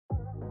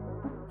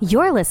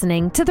You're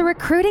listening to the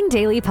Recruiting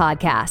Daily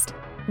Podcast.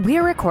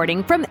 We're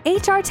recording from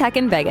HR Tech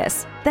in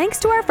Vegas, thanks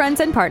to our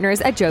friends and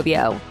partners at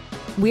Jovio.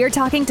 We're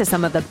talking to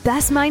some of the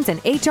best minds in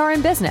HR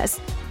and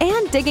business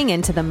and digging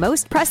into the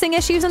most pressing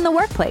issues in the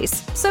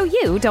workplace so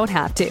you don't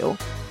have to.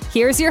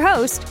 Here's your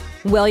host,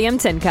 William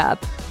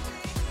Tincup.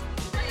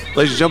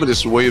 Ladies and gentlemen, this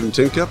is William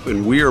Tincup,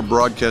 and we are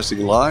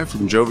broadcasting live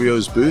from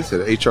Jovio's booth at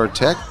HR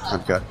Tech.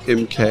 I've got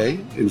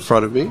MK in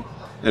front of me,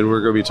 and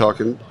we're going to be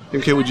talking.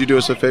 MK, would you do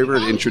us a favor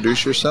and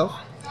introduce yourself?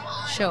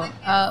 Sure.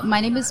 My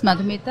name is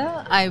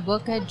Madhumita. I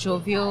work at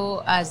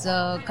Jovio as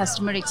a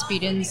customer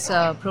experience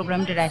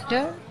program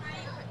director.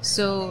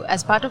 So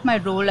as part of my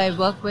role, I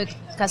work with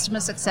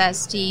customer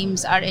success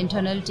teams, our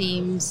internal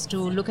teams, to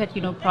look at,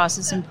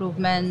 process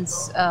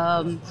improvements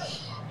and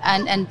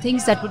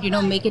things that would,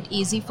 make it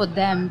easy for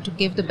them to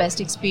give the best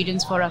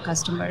experience for our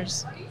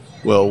customers.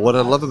 Well, what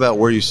I love about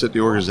where you sit in the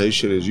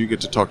organization is you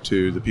get to talk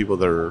to the people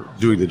that are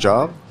doing the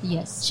job.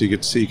 Yes. So you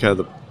get to see kind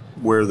of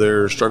where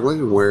they're struggling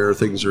and where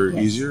things are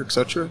easier,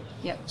 etc.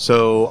 Yep.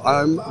 So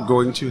I'm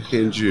going to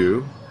hand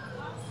you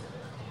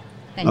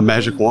a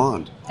magic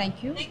wand.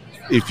 Thank you.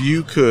 If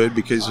you could,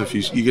 because if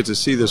you get to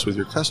see this with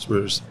your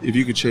customers, if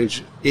you could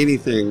change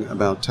anything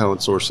about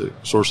talent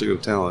sourcing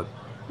of talent,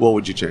 what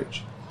would you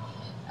change?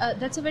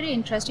 That's a very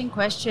interesting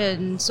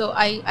question. So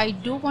I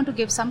do want to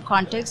give some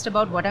context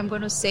about what I'm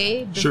going to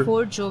say.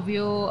 Before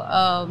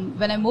Jovio,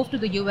 when I moved to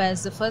the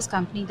US, the first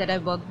company that I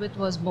worked with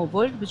was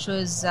Mobold, which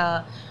was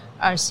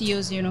our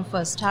CEO's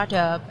first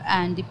startup.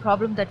 And the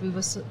problem that we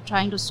were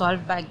trying to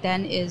solve back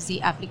then is the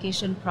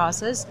application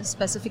process,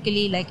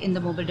 specifically like in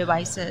the mobile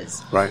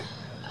devices. Right.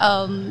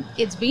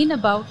 It's been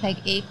about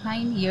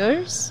 8-9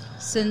 years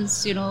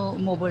since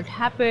Mobold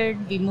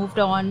happened. We moved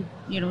on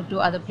to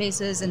other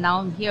places, and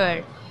now I'm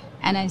here.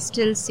 And I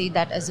still see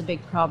that as a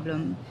big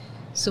problem.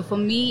 So for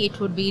me,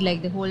 it would be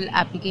like the whole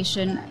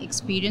application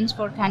experience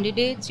for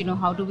candidates.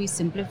 How do we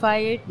simplify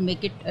it,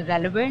 make it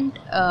relevant,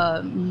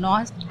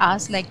 not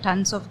ask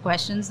tons of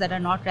questions that are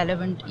not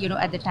relevant,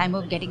 at the time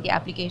of getting the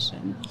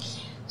application.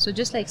 So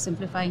just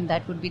simplifying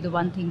that would be the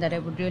one thing that I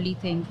would really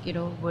think,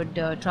 would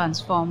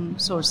transform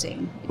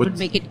sourcing. It would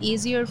make it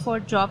easier for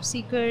job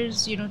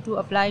seekers, to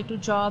apply to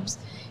jobs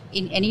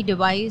in any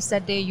device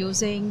that they're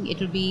using.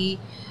 It will be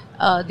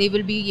they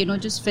will be,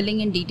 just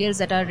filling in details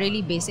that are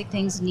really basic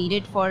things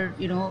needed for,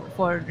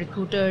 for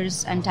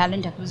recruiters and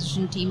talent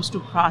acquisition teams to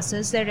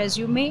process their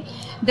resume.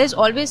 There's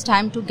always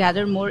time to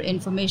gather more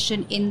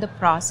information in the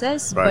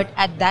process, right. But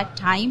at that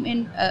time,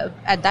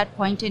 at that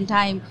point in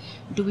time,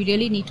 do we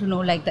really need to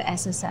know the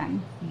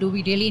SSN? Do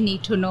we really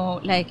need to know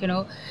there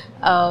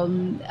are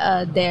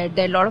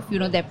a lot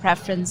of their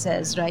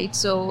preferences, right?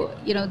 So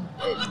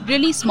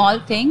really small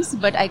things,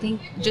 but I think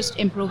just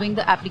improving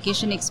the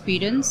application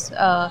experience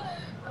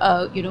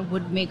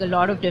would make a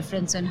lot of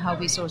difference in how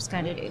we source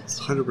candidates.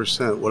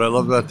 100%. What I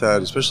love about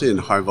that, especially in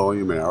high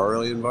volume and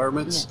hourly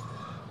environments,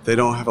 they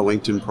don't have a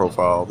LinkedIn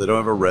profile, they don't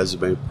have a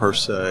resume per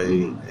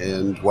se,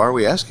 and why are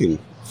we asking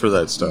for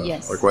that stuff?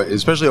 Yes.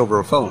 Especially over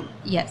a phone.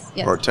 Yes.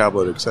 Or a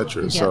tablet,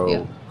 etc.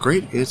 So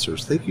great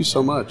answers. Thank you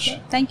so much.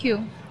 Thank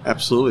you.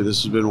 Absolutely.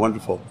 This has been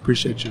wonderful.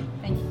 Appreciate you.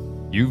 Thank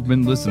you. You've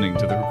been listening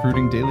to the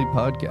Recruiting Daily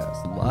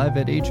Podcast, live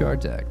at HR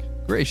Tech,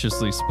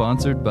 graciously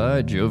sponsored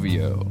by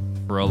Jovio.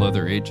 For all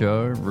other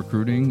HR,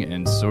 recruiting,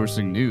 and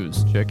sourcing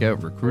news, check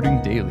out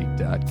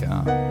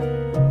recruitingdaily.com.